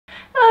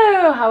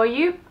Hello, how are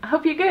you? I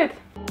hope you're good.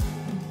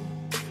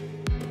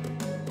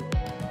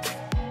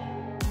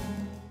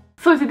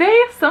 So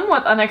today,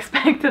 somewhat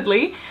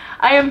unexpectedly,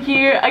 I am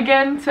here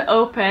again to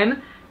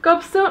open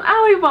GOBSTONE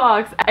Alley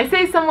Box. I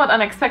say somewhat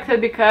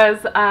unexpected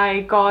because I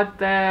got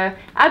the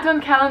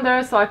advent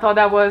calendar, so I thought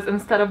that was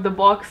instead of the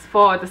box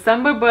for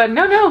December, but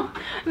no,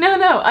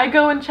 I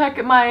go and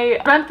check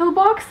my rental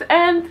box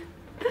and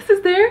this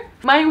is there.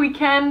 My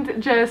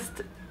weekend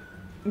just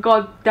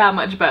got that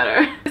much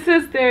better. This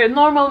is their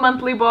normal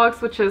monthly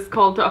box, which is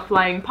called A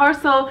Flying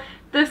Parcel.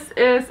 This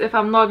is, if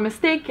I'm not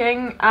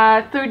mistaken,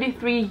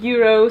 33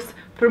 euros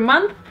per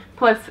month,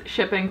 plus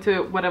shipping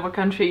to whatever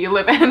country you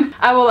live in.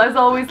 I will, as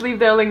always, leave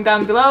their link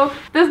down below.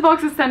 This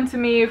box is sent to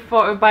me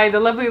by the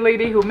lovely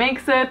lady who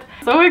makes it.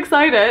 So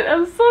excited!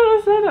 I'm so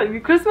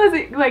excited!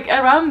 Christmas, like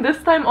around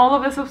this time, all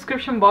of the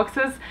subscription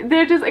boxes,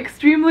 they're just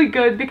extremely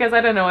good because I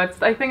don't know,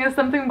 I think it's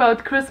something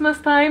about Christmas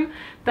time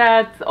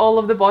that all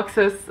of the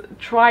boxes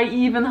try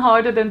even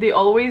harder than they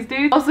always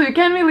do. Also, you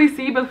can't really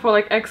see, but for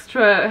like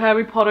extra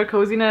Harry Potter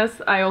coziness,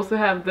 I also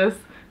have this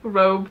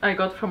robe I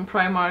got from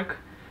Primark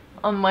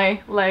on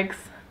my legs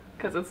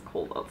because it's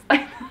cold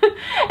outside.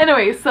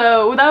 Anyway,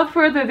 so without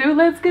further ado,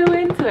 let's go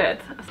into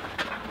it.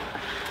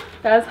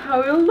 That's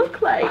how it'll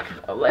look like.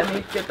 Oh, let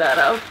me get that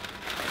out.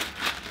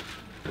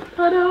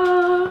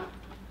 Ta-da!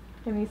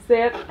 Can you see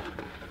it?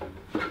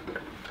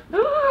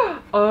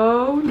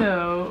 Oh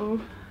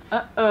no.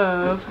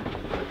 Uh-oh.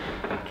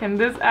 Can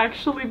this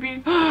actually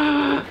be?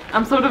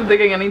 I'm sort of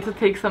digging. I need to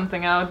take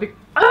something out.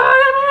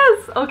 Oh, it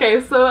is!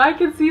 Okay, so I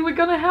can see we're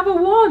gonna have a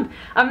wand.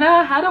 I've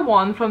never had a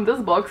wand from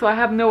this box, so I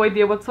have no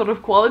idea what sort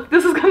of quality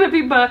this is gonna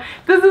be, but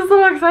this is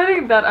so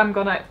exciting that I'm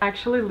gonna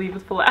actually leave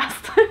it for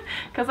last.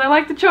 Because I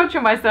like to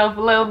torture myself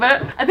a little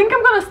bit. I think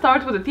I'm gonna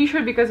start with a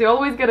t-shirt because you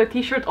always get a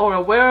t-shirt or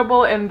a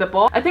wearable in the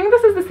box. I think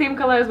this is the same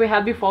color as we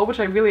had before, which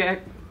I really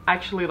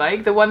actually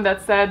like. The one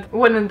that said,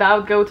 when in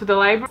doubt, go to the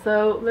library.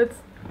 So let's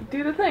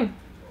do the thing.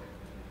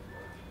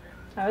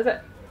 How is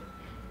it?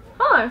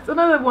 Oh, it's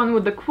another one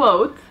with the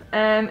quote,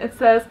 and it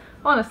says,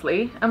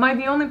 honestly, am I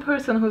the only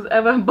person who's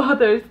ever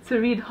bothered to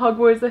read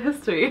Hogwarts: A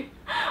History?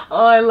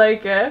 Oh, I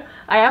like it.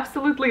 I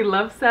absolutely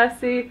love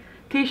sassy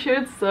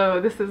t-shirts, so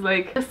this is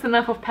like just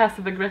enough of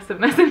passive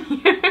aggressiveness in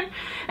here.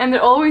 And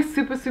they're always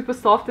super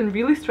soft and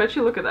really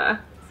stretchy. Look at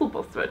that.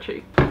 Super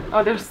stretchy.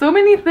 Oh, there's so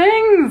many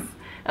things!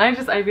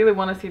 And I really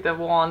want to see the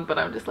wand, but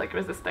I'm just like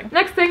resisting.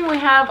 Next thing, we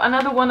have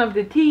another one of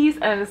the teas,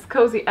 and it's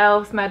Cozy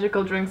Elves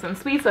Magical Drinks and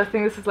Sweets. I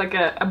think this is like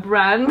a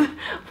brand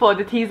for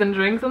the teas and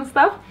drinks and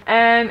stuff.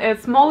 And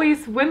it's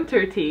Molly's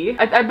Winter Tea.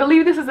 I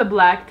believe this is a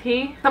black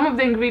tea. Some of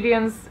the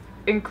ingredients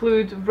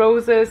include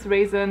roses,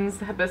 raisins,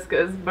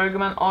 hibiscus,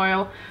 bergamot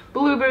oil,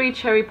 blueberry,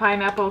 cherry,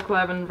 pineapple,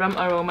 clove, and rum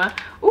aroma.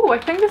 Ooh, I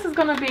think this is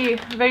gonna be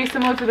very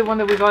similar to the one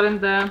that we got in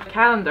the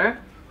calendar.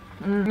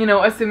 You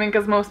know, assuming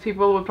because most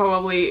people would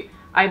probably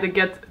either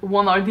get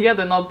one or the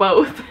other, not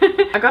both.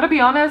 I gotta be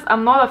honest,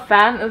 I'm not a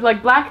fan. It's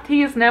like black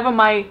tea is never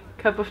my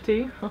cup of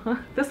tea.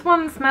 This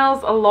one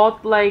smells a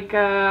lot like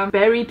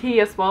berry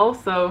tea as well,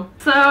 so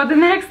the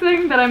next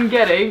thing that I'm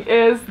getting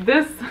is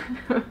this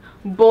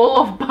bowl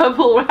of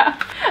bubble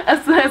wrap.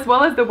 As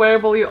well as the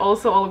wearable, you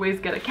also always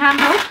get a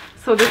candle.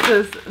 So this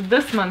is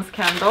this month's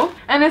candle,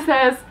 and it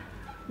says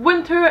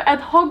Winter at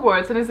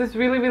Hogwarts, and it's this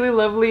really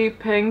lovely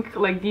pink,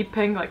 like deep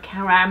pink, like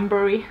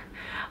cranberry.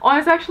 Oh,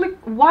 it's actually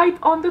white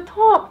on the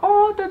top.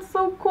 Oh, that's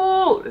so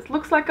cool. It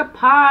looks like a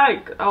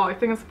pie. Oh, I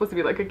think it's supposed to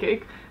be like a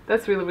cake.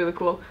 That's really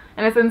cool.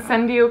 And it's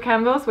Incendio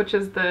Candles, which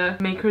is the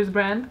maker's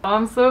brand. Oh,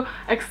 I'm so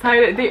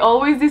excited. They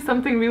always do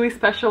something really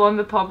special on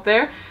the top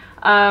there.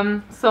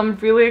 So I'm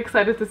really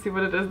excited to see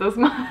what it is this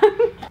month.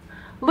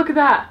 Look at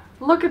that.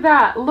 Look at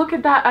that. Look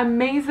at that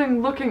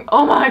amazing looking.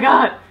 Oh my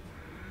god.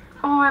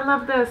 Oh, I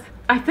love this.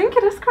 I think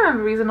it is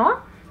cranberries and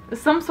not.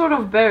 It's some sort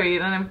of berry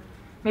and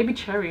maybe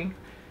cherry.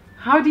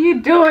 How do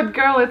you do it,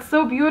 girl? It's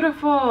so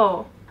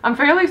beautiful. I'm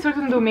fairly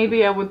certain though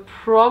maybe I would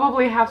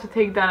probably have to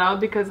take that out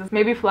because it's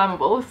maybe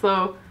flammable.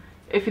 So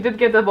if you did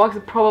get the box,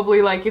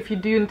 probably like if you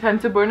do intend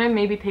to burn it,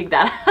 maybe take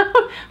that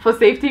out for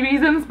safety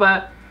reasons.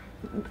 But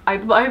I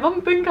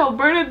don't think I'll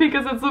burn it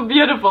because it's so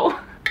beautiful.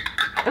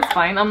 It's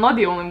fine. I'm not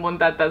the only one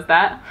that does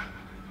that.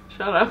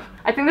 Shut up.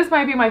 I think this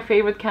might be my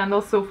favorite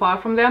candle so far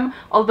from them.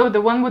 Although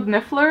the one with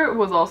Niffler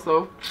was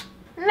also...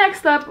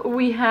 Next up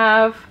we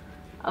have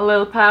a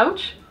little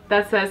pouch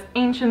that says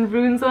Ancient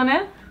Runes on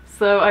it.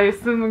 So I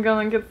assume we're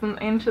gonna get some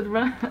ancient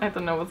runes. I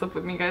don't know what's up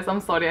with me, guys.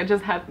 I'm sorry, I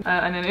just had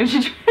an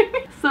energy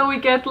drink. So we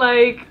get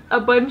like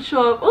a bunch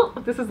of... Oh,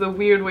 this is a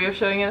weird way of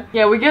showing it.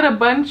 Yeah, we get a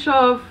bunch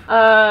of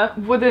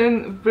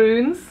wooden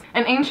runes.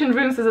 And ancient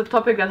runes is a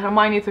topic that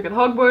Hermione took at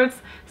Hogwarts.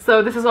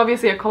 So this is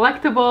obviously a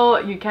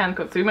collectible. You can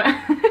consume it.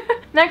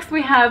 Next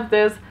we have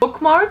this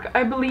bookmark,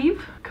 I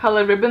believe.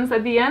 Color ribbons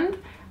at the end.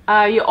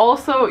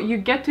 You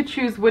get to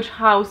choose which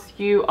house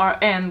you are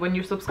in when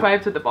you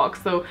subscribe to the box.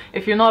 So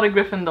if you're not a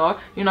Gryffindor,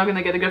 you're not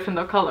gonna get the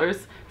Gryffindor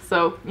colors.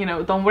 So, you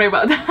know, don't worry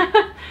about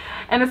that.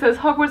 And it says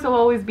Hogwarts will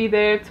always be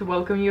there to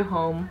welcome you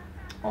home.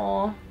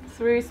 Aw, it's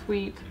very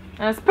sweet.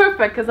 And it's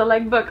perfect because I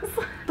like books.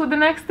 So the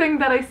next thing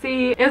that I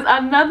see is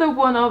another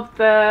one of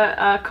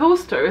the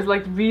coasters,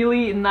 like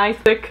really nice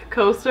thick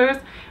coasters.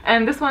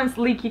 And this one is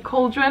Leaky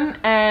Cauldron,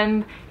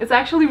 and it's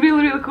actually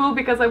really cool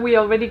because we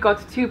already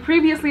got 2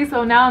 previously,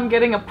 so now I'm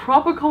getting a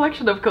proper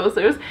collection of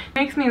coasters. It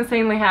makes me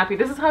insanely happy.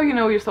 This is how you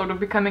know you're sort of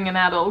becoming an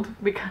adult,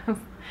 because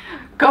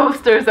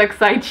coasters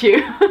excite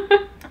you.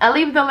 I'll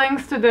leave the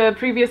links to the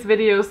previous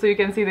videos so you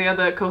can see the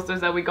other coasters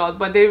that we got,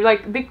 but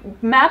they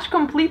match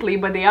completely,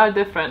 but they are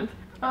different.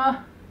 Well,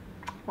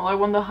 I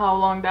wonder how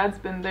long that's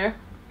been there.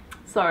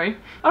 Sorry.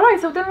 Alright,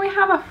 so then we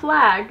have a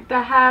flag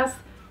that has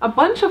a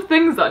bunch of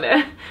things on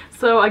it.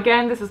 So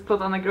again, this is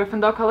put on a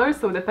Gryffindor color,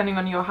 so depending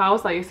on your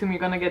house, I assume you're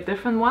gonna get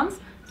different ones.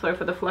 Sorry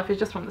for the fluff, it's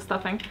just from the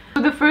stuffing.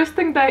 So the first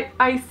thing that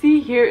I see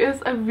here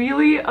is a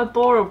really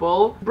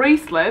adorable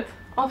bracelet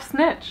of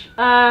Snitch.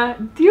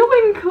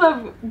 Dealing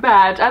Club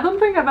badge. I don't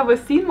think I've ever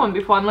seen one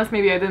before, unless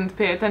maybe I didn't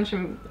pay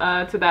attention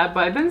to that,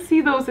 but I didn't see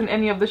those in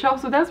any of the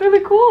shops, so that's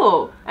really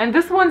cool. And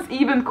this one's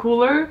even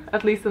cooler,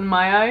 at least in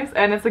my eyes,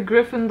 and it's a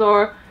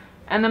Gryffindor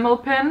enamel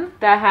pin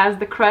that has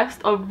the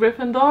crest of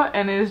Gryffindor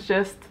and is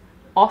just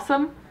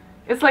awesome.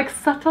 It's like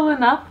subtle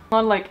enough,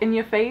 not like in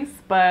your face,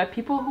 but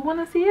people who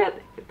want to see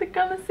it, they're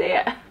gonna see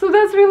it. So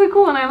that's really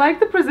cool, and I like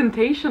the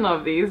presentation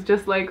of these,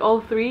 just like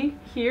all 3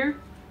 here.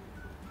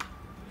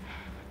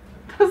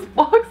 This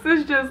box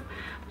is just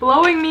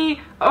blowing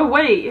me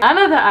away.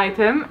 Another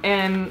item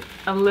in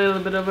a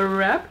little bit of a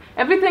wrap.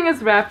 Everything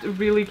is wrapped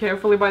really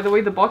carefully, by the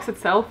way. The box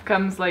itself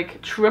comes like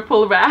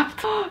triple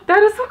wrapped.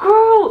 That is so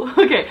cool!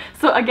 Okay,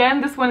 so again,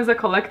 this one is a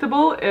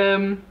collectible.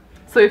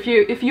 So if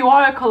you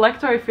are a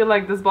collector, I feel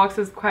like this box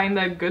is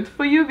kinda good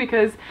for you,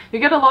 because you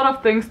get a lot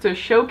of things to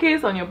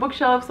showcase on your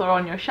bookshelves or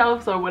on your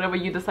shelves or whatever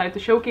you decide to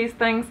showcase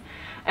things.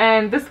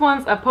 And this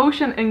one's a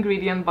potion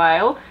ingredient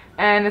vial,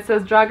 and it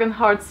says Dragon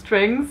Heart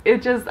Strings.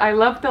 I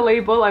love the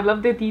label, I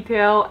love the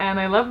detail, and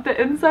I love the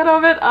inside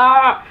of it.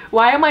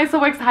 Why am I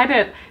so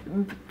excited?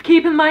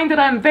 Keep in mind that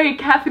I'm very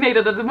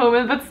caffeinated at the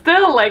moment, but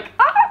still, like,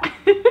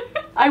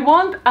 I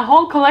want a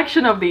whole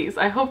collection of these.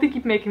 I hope they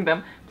keep making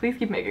them. Please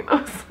keep making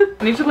those.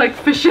 I need to like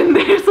fish in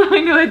there so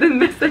I know I didn't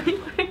miss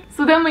anything.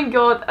 So then we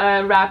got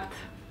a wrapped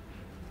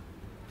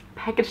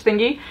package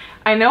thingy.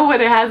 I know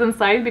what it has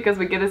inside because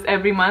we get this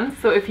every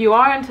month. So if you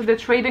are into the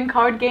trading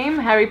card game,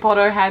 Harry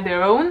Potter had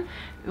their own,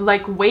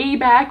 like way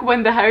back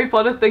when the Harry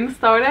Potter thing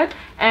started,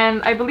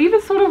 and I believe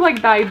it sort of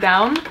like died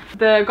down.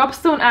 The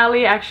GOBSTONE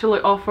Alley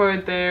actually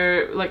offered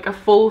their like a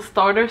full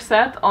starter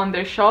set on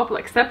their shop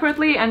like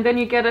separately, and then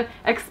you get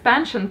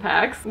expansion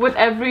packs with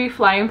every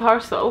flying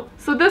parcel.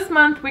 So this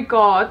month we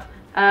got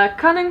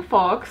Cunning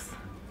Fox,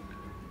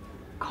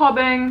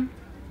 Cobbing,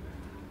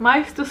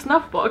 Mice to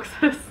Snuff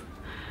Boxes,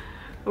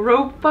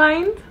 Rope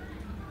Bind,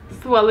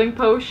 Swelling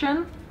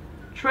Potion,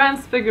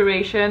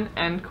 Transfiguration,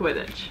 and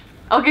Quidditch.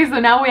 Okay, so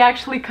now we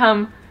actually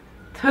come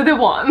to the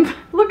wand.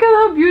 Look at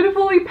how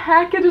beautifully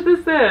packaged this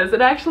is.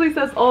 It actually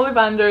says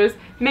Ollivanders,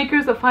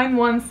 makers of fine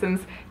wands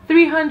since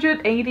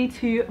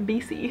 382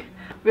 BC.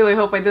 Really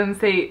hope I didn't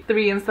say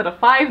 3 instead of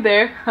 5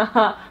 there.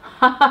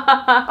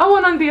 Oh,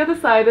 and on the other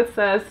side it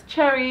says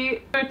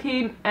Cherry,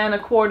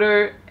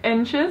 13¼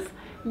 inches,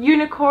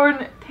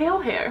 unicorn tail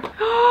hair.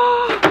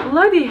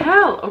 Bloody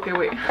hell! Okay,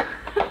 wait.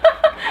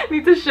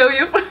 Need to show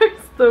you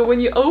first. So when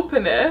you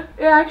open it,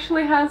 it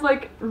actually has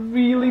like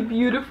really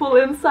beautiful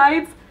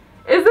insides.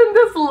 Isn't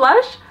this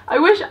lush? I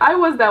wish I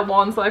was that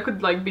one so I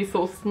could like be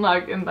so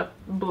snug in that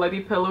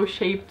bloody pillow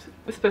shaped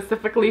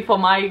specifically for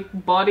my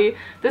body.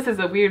 This is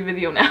a weird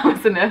video now,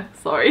 isn't it?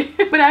 Sorry.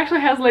 But it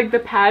actually has like the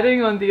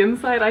padding on the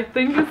inside. I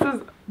think this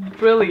is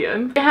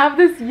brilliant. They have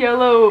this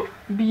yellow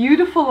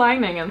beautiful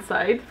lining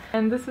inside,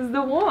 and this is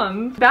the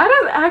wand. That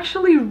is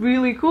actually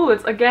really cool.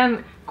 It's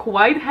again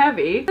quite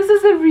heavy. This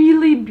is a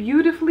really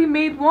beautifully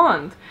made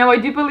wand. Now I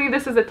do believe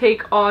this is a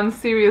take on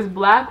Sirius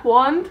Black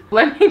wand.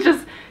 Let me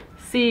just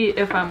see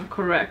if I'm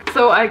correct.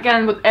 So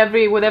again, with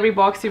every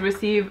box you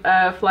receive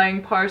a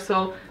flying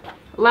parcel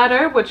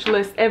letter which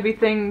lists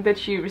everything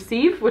that you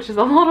receive, which is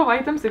a lot of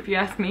items if you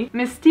ask me.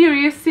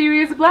 Mysterious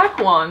Sirius Black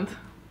wand.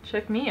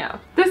 Check me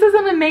out. This is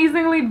an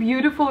amazingly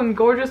beautiful and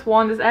gorgeous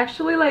wand. It's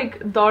actually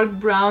like dark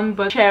brown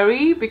but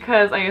cherry,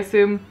 because I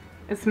assume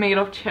it's made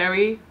of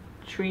cherry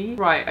tree.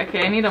 Right,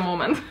 okay, I need a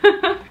moment.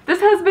 This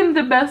has been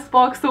the best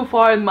box so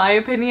far in my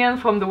opinion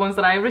from the ones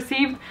that I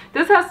received.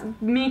 This has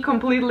me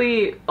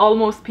completely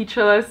almost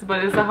speechless,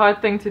 but it's a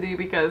hard thing to do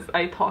because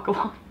I talk a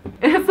lot.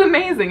 It's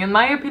amazing. In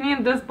my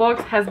opinion, this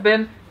box has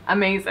been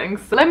amazing.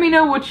 So let me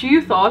know what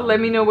you thought. Let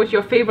me know what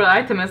your favorite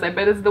item is. I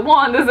bet it's the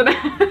wand, isn't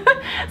it?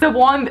 The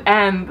wand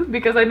end,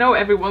 because I know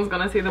everyone's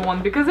gonna say the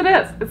wand because it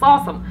is. It's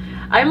awesome.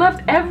 I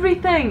loved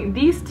everything.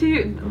 These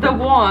two, the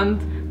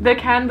wand, the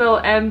candle,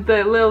 and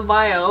the little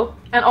vial,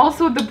 and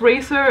also the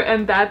bracer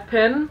and that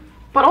pin,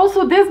 but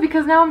also this,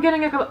 because now I'm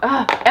getting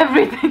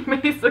everything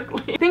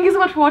basically. Thank you so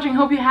much for watching.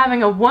 Hope you're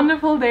having a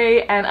wonderful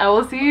day, and I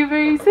will see you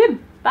very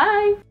soon.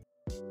 Bye!